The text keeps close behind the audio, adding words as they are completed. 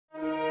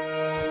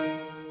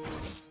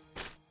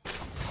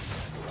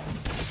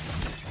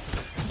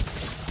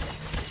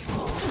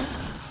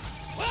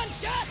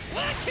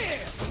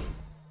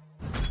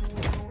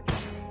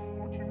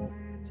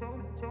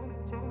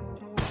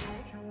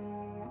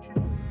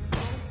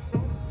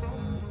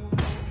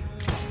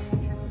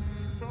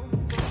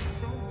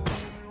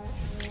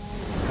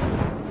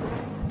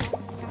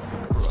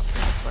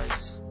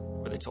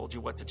Told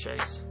you what to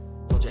chase,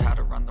 told you how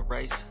to run the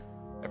race.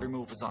 Every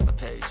move was on the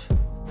page,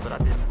 but I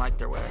didn't like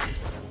their way.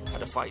 Had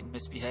to fight and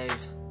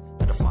misbehave,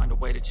 had to find a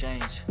way to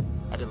change,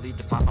 had to leave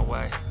to find my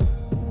way.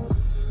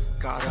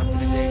 Got up in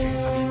a daydream,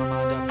 I keep my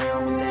mind up there,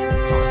 almost daily.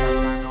 So I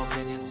cast time, no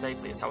opinions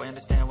safely. It's how I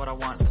understand what I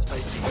want in this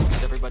place. See,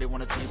 cause everybody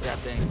wanna do bad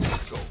things,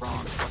 go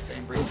wrong, what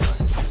fame brings, but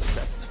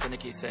success is a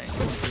finicky thing.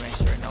 If you ain't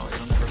sure, no,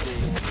 it'll never be.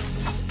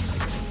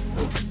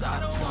 I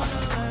don't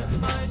wanna let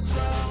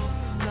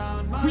myself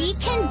down. We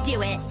can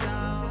do it.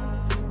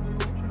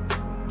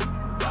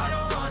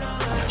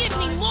 Give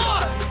me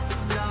more!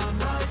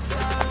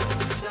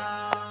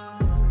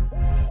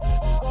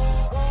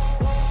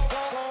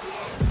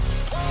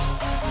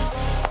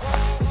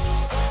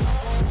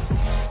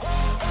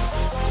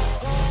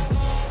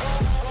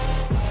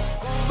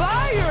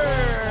 Fire!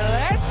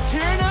 Let's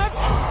turn up!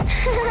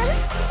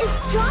 Is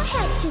Straw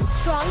Hat too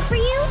strong for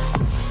you?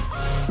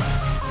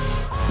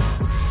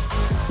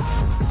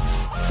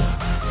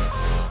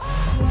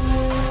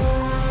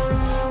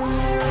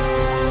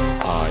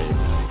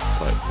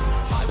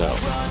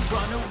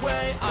 Run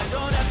away, I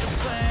don't have to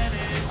plan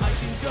it. I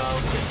can go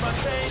take my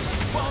fate,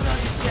 won't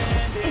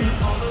understand it.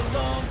 All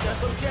alone,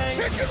 that's okay.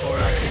 Check it or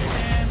I can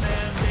hand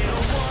them. They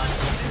don't want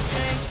me to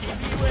change, keep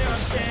me where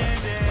I'm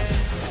standing.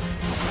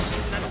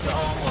 And I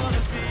don't wanna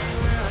be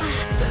where I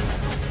am.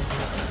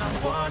 And I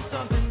want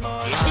something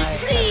more. I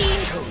have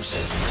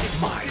chosen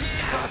my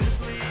path.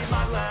 Possibly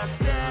my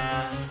last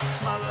dance,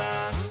 my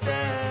last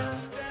dance.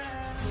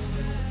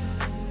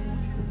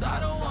 I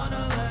don't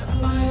wanna let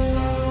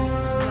myself.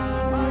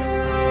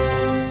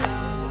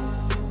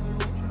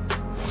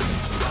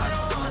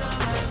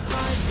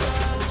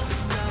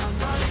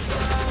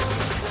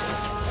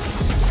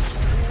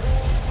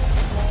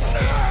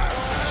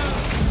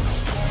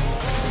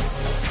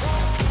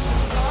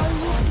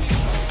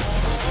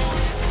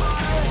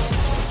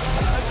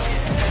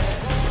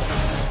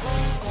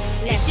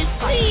 Let's just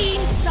sing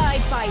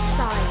side by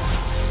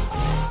side.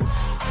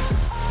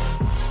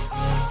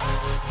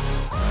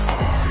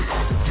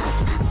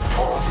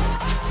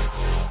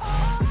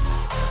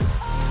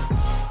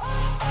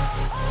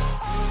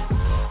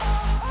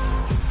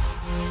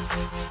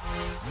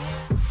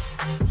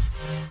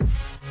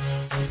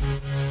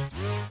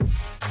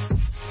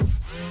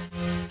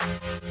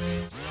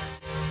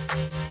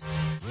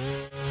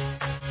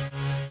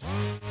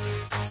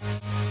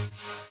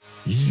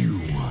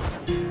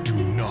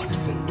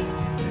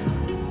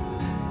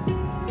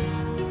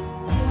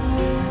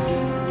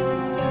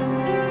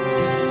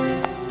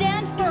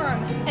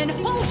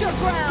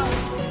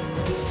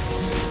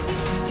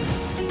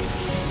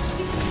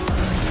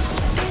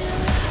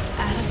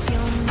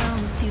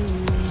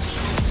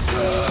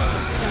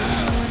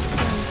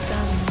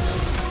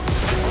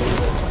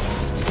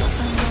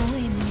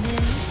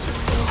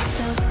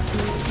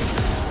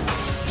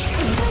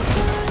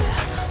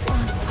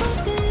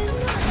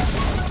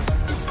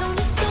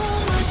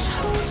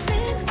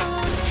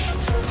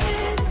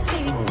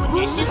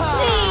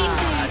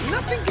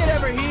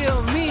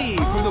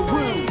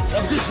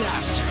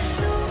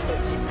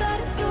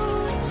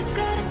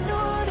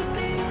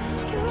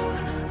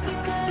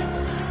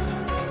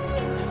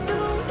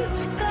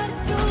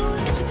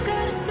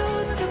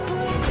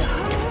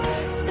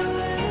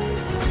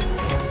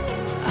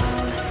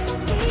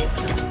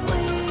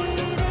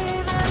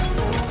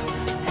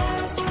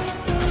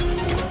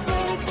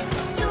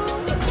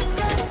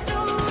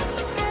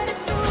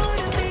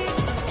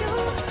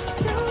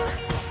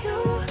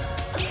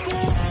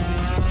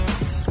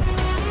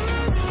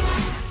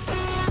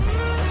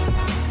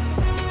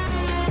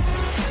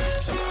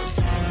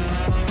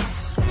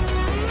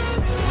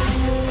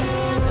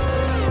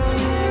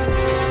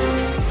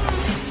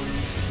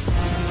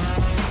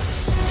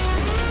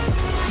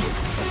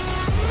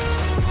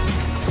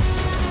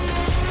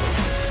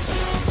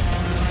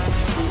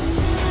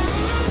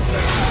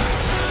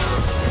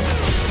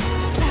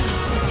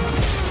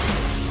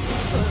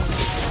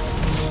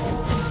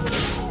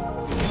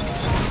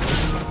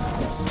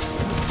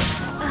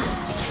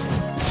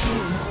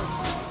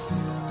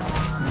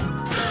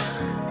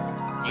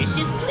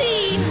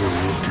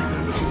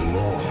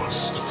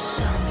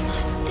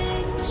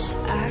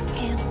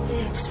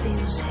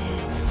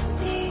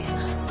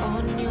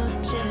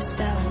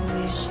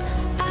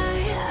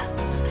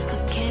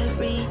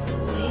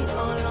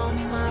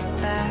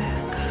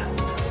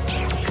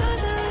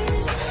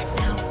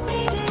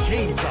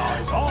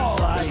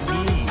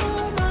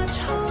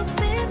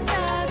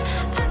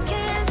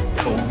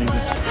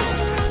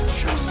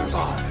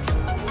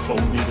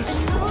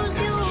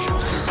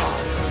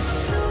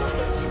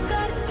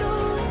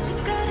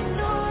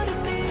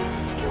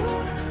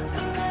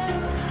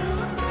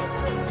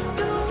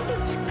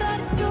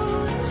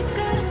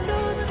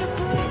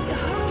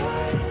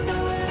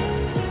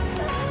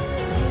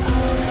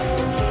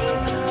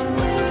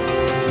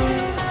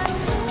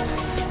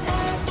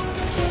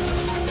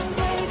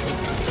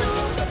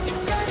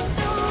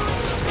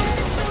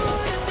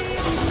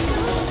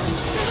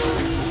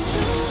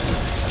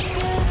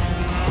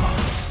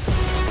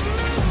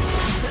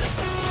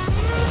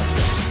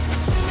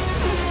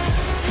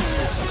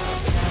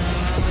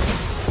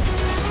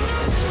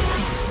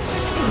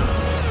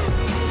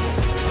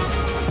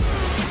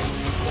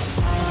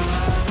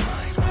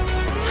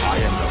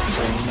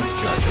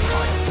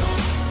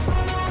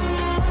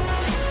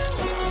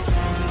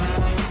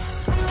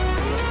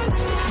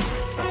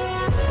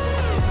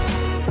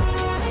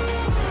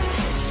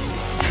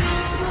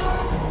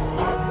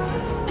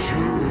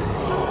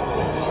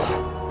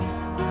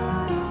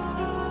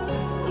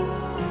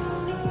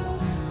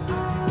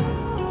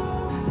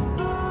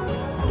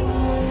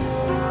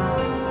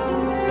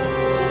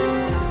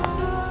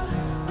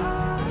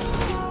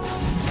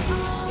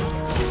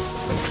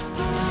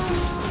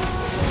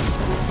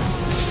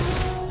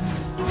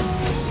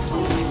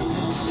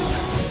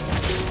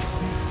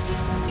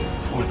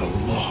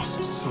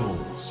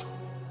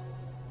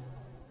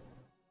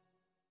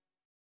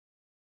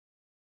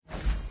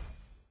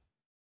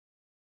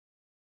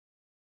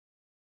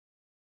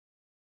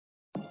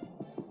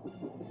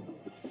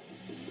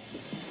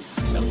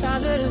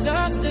 Sometimes a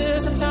disaster,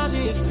 sometimes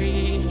we get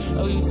free.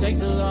 Oh, you take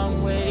the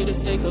long way to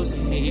stay close to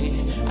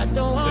me. I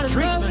don't want to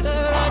love her,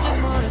 I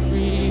just want to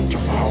breathe. Take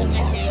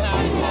me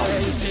higher,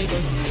 you stay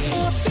close to me.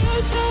 I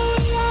feel so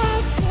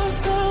alive, feel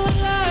so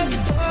alive.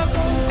 Dark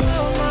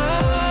over my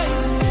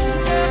eyes.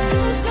 I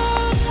feel so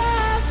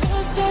alive,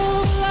 feel so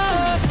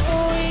alive.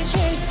 Oh, we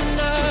chase the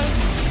night.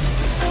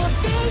 I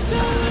feel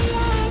so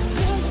alive,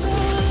 feel so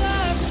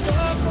alive.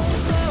 Dark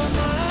over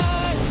my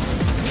eyes.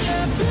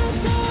 I feel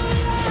so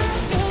alive,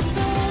 feel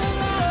so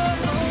alive.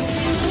 Oh,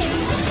 we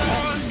chase the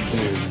night.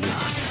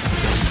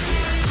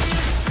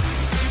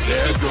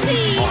 There goes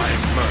my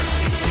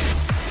mercy.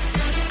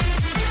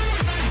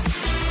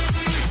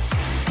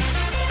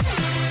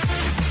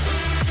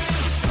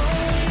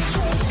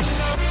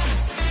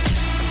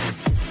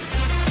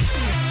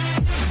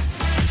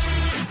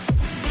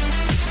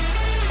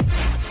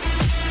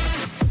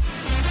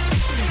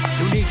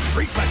 You need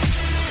treatment.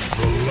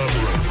 The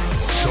labyrinth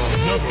shall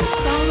never.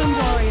 Fallen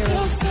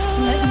warriors,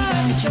 let me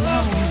guide you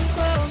home.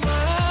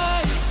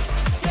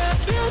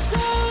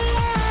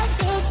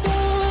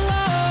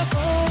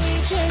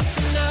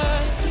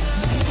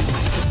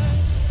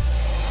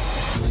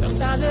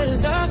 Sometimes a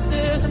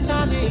disaster,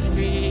 sometimes we get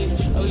free.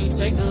 Oh, you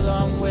take the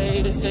long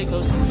way to stay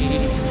close to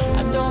me.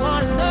 I don't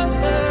want to know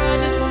her, I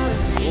just want to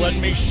breathe. Let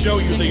me show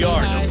you the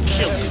art of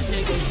killing.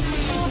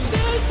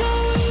 Feel so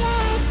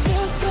alive,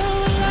 feel so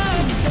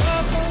alive.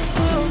 Dark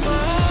over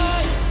my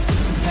eyes.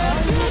 I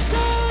feel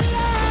so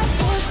alive,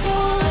 feel so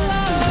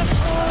alive.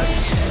 Oh, you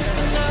chase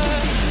the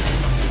night.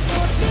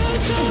 I feel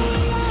so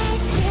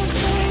alive, feel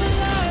so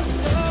alive.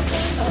 Dark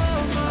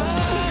over my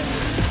eyes.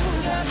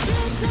 I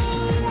feel so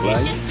alive.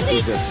 Life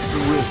is a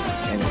thrill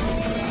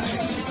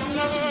enterprise.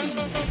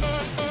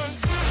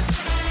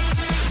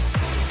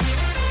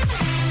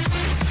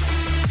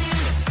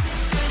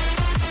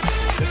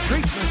 The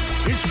treatment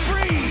is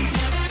free.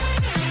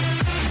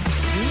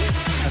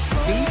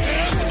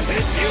 And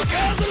teach you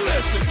guys a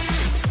lesson.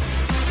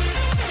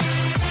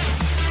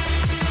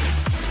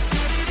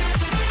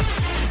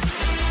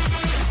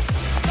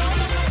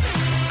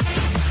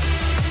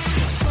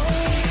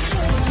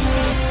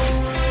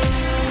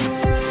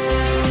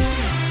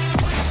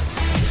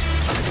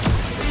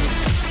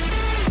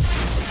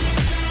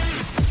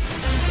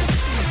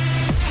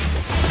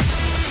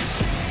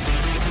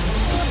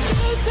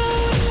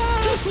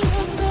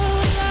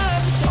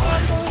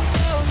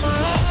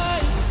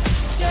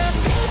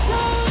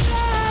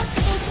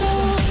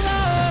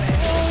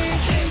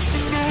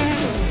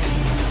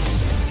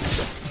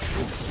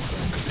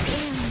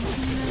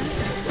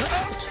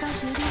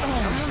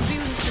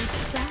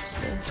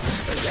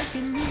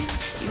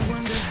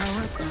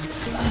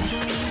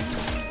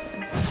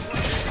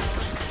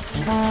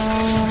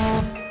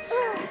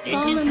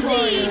 Fallen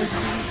warriors,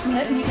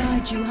 let me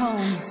guide you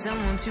home.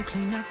 Someone to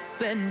clean up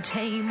and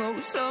tame. Oh,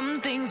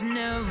 some things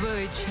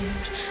never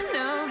change,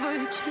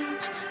 never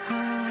change.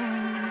 Oh.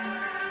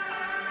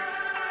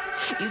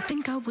 You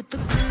think I would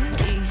look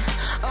pretty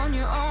on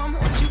your arm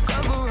once you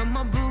cover up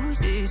my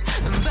bruises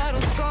and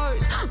battle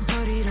scars,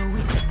 but it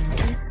always ends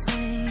the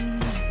same.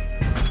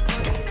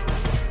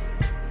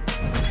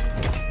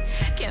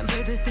 Can't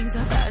bear the things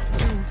I've had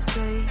to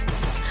face.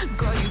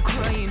 Got you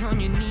crying on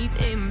your knees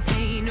in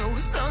pain. Oh,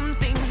 some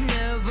things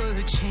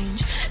never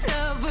change,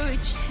 never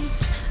change.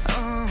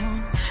 Oh,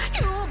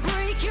 you'll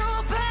break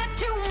your back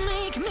to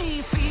make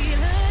me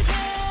feel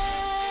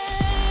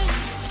again.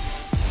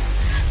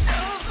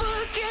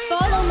 Suffocate.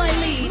 Follow my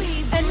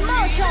lead and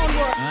march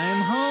onward.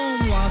 I'm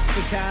home, lost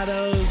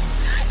staccatos.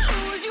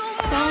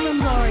 Fallen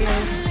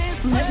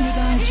warriors, let me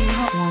guide you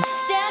home.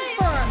 Stand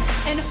firm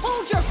and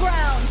hold your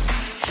ground.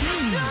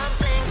 Some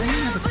things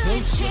never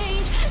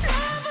change, never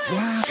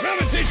Wow. Let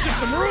me teach you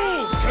some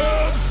rules,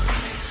 cubs.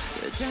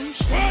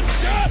 One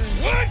shot,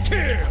 one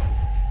kill.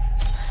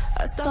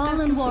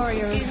 Fallen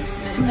warriors,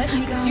 let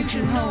me guide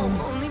you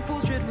home. Only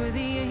fools tread where the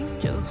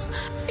angels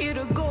fear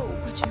to go,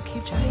 but you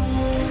keep trying to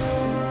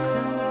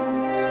come.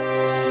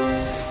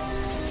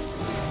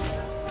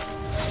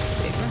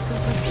 Save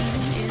myself a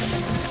demon in the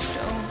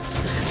stone.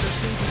 So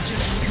save your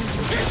judgment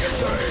because you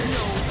don't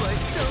know. But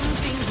some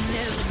things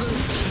never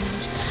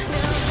change,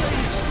 never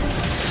change.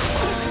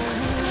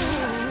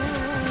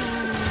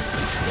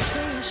 They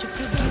say I should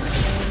give you a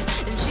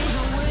hand and change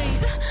my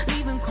ways,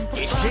 leaving crumpled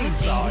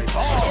These are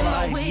all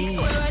I need.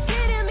 where I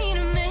didn't mean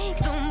to make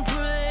them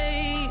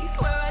break,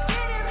 where I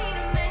didn't mean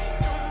to make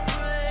them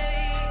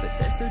break. But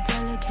they're so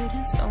delicate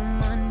and so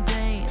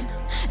mundane,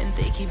 and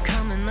they keep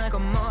coming like a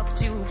moth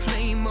to a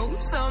flame. Oh,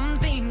 some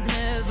things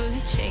never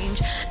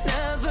change,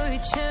 never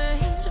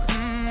change.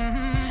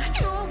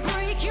 You'll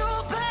break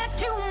your back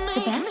to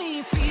make The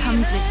me best feel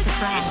comes with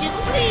surprise.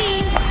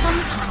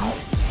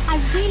 Sometimes I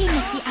really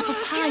miss the apple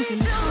pies in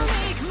the past.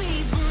 make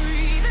me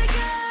breathe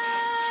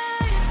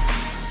again.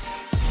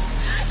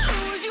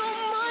 Lose your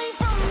mind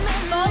from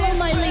memory. Follow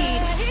my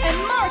lead and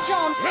march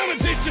on. Let me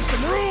teach you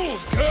some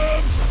rules,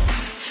 cubs.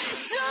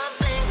 Some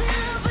things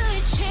never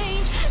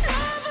change,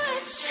 never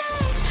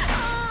change.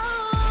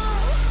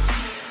 Oh,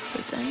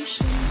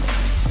 redemption.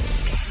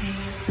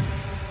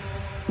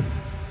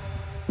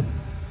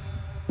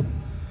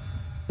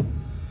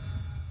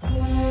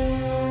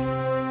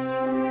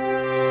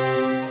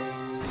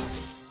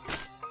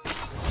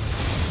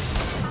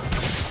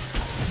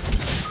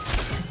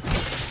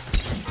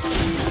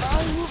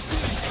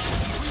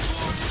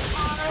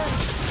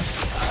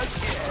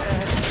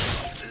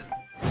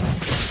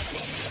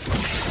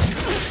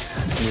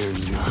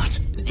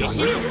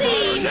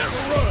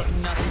 never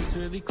runs. Nothing's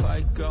really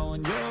quite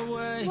going your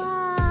way.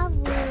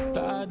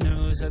 Bad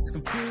news, that's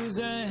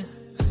confusing.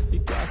 You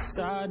got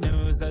sad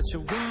news that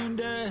you're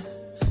wounded.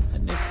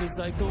 And it feels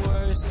like the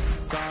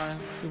worst time.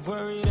 You're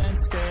worried and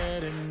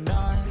scared and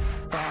not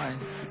fine.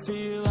 You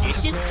feel One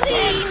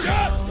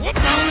shot! Whoop!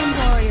 Fallen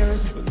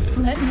warriors,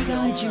 let me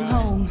guide you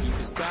home. You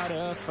just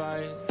gotta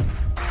fight.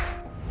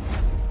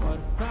 What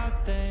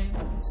about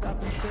things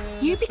happen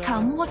to You the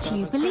become best what you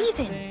of us? believe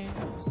in.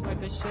 Seems like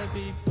they should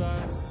be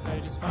blessed. They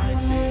just might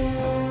be.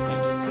 They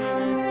just hear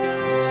us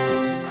guys.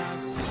 Teaching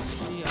us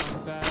to be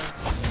our best.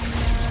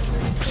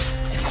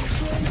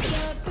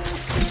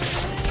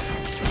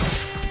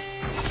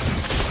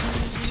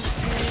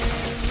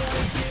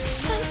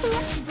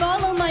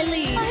 Follow my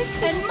lead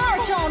and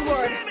march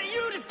onward. Damn it,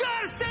 you just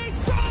gotta stay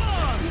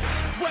strong.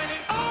 When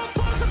it all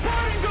falls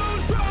apart and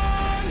goes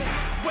wrong.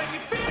 When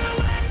you feel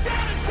let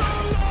down and so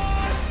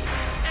lost.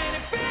 And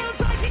it feels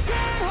like you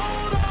can't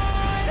hold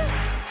on.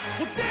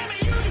 Well, damn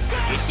it, you just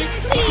gotta stay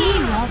strong. True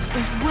love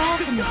is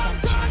welcome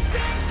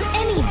adventure.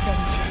 Any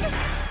adventure.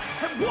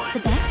 The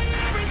best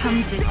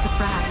comes with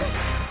surprise.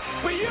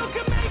 But you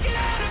can make it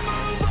out and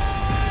move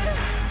on.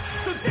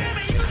 So damn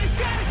it, you just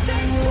gotta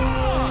stay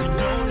strong. You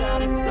know that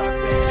it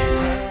sucks and it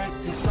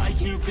hurts. It's like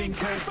you've been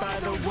cursed by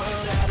the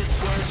world at its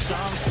worst.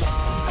 I'm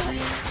sorry.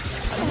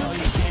 I know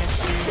you can't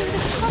see it.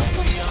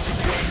 Maybe all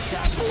these things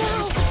happen to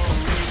you for a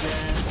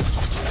reason.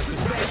 So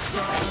stay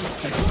strong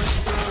and push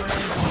through it.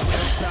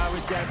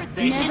 Willpower's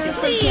everything. Never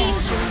forget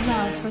your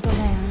love for the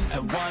land.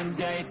 And one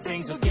day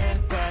things will get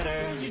better.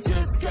 You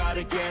just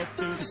gotta get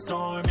through the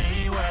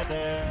stormy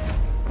weather.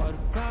 What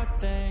about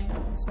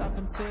things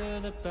happen to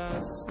the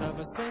best of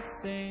us? It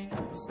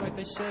seems like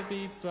they should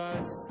be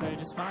blessed. They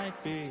just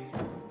might be.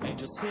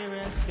 Angels hear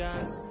us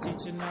guess,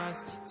 teaching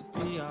us to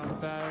be our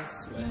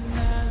best. When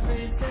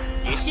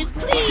everything Dishes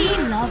clean.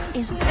 True love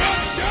is One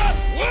shot,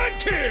 one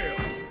kill.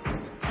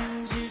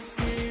 and you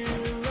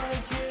feel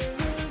like you're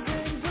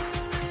losing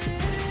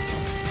belief.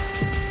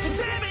 Well,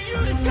 damn it, you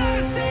just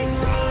gotta stay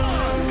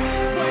strong.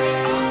 When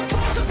it all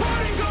falls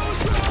apart and goes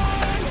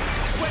wrong.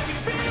 When you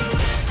feel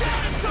let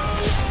down and so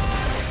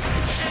lost.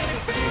 And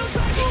it feels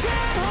like you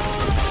can't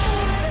hold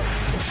on.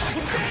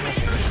 Well, damn it,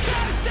 you just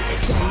gotta stay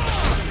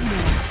strong.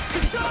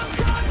 'Cause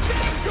sometimes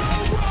things go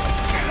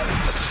wrong.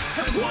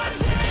 And one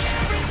day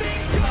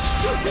everything's gone.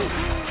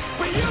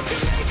 But you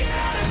can make it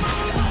out and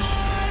move on.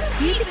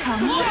 You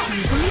become what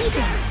you believe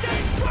in.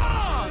 Stay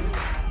strong.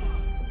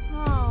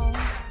 Oh,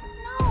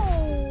 no.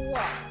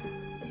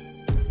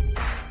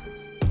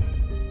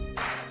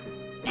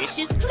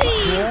 Dishes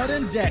clean. Claude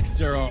and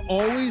Dexter are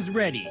always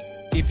ready.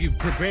 If you've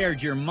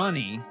prepared your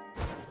money,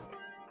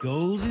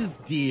 gold is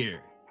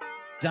dear.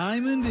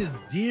 Diamond is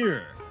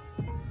dearer.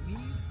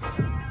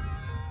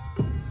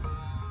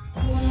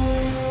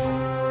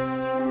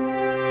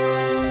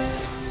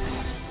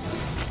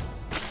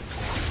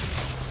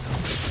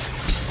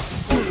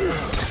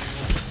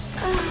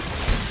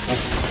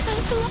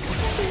 Thanks a lot for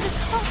the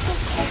castle.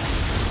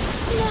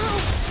 Now.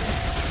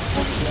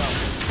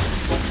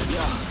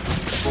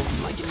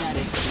 I'm like an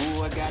addict,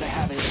 ooh, I gotta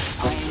have it.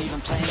 I ain't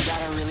even playing,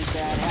 got a really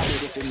bad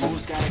habit. If it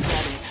moves, gotta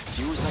grab it.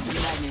 Fuse like a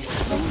magnet,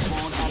 lose,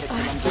 won't have it till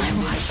I'm done in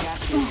the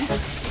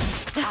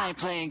casket. I ain't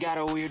playing, got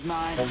a weird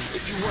mind.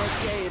 If you work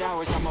 8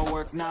 hours, I'ma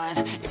work 9.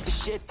 If the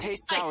shit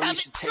tastes sour, you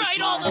should taste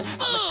mine.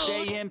 I'ma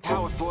stay in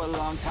power for a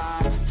long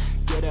time.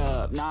 Get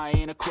up, nah, I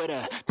ain't a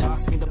quitter.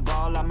 Toss me the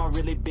ball, I'm a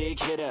really big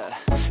hitter.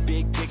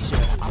 Big picture,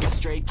 I'm a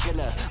straight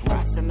killer.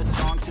 Rising the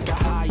song to the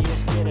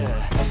highest bidder.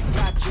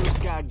 Got juice,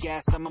 got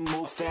gas, I'ma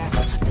move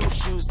fast. New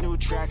shoes, new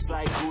tracks,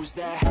 like who's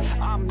that?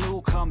 I'm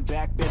new, come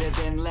back, better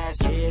than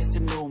last. Yeah, it's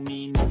a new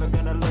me, never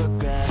gonna look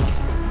back.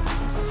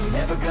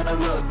 Never gonna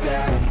look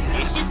back.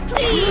 Dishes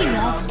clean.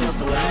 Love is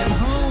At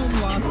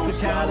home, lost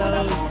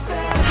potatoes.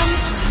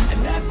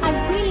 Sometimes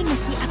I really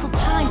miss the apple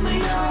pies in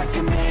the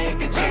castle.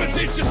 Gotta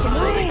teach you some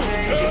rules,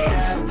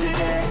 cubs.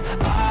 Today,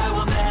 I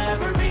will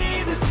never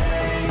be the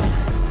same.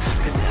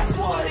 'Cause that's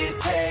what it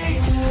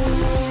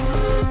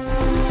takes.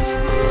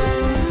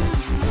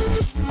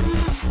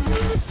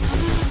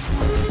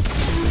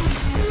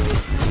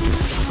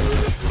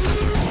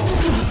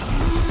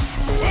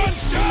 One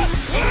shot,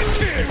 one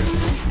kill.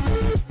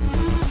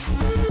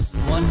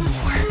 One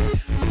more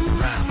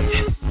round.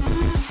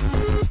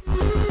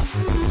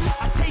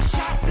 I take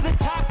shots to the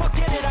top, I'll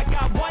get it. I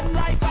got one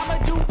life, I'ma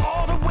do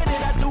all to win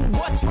it. I do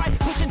what's right,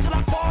 push until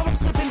I fall. I'm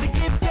slipping to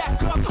get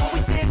back up,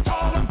 always stand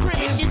tall. I'm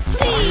gritting. Dishes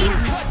clean.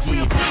 Cuts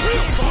real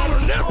Real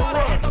baller never I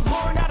had to runs.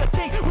 learn how to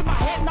think with my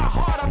head not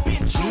hard. I've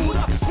been chewed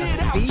up, spit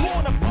out,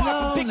 torn apart.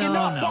 No, Picking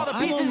no, up no. all the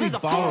I'm pieces only is a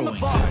form of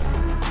borrowing.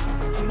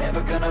 art. I'm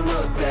never gonna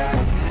look back.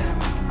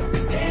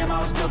 'Cause damn, I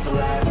was built to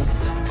last.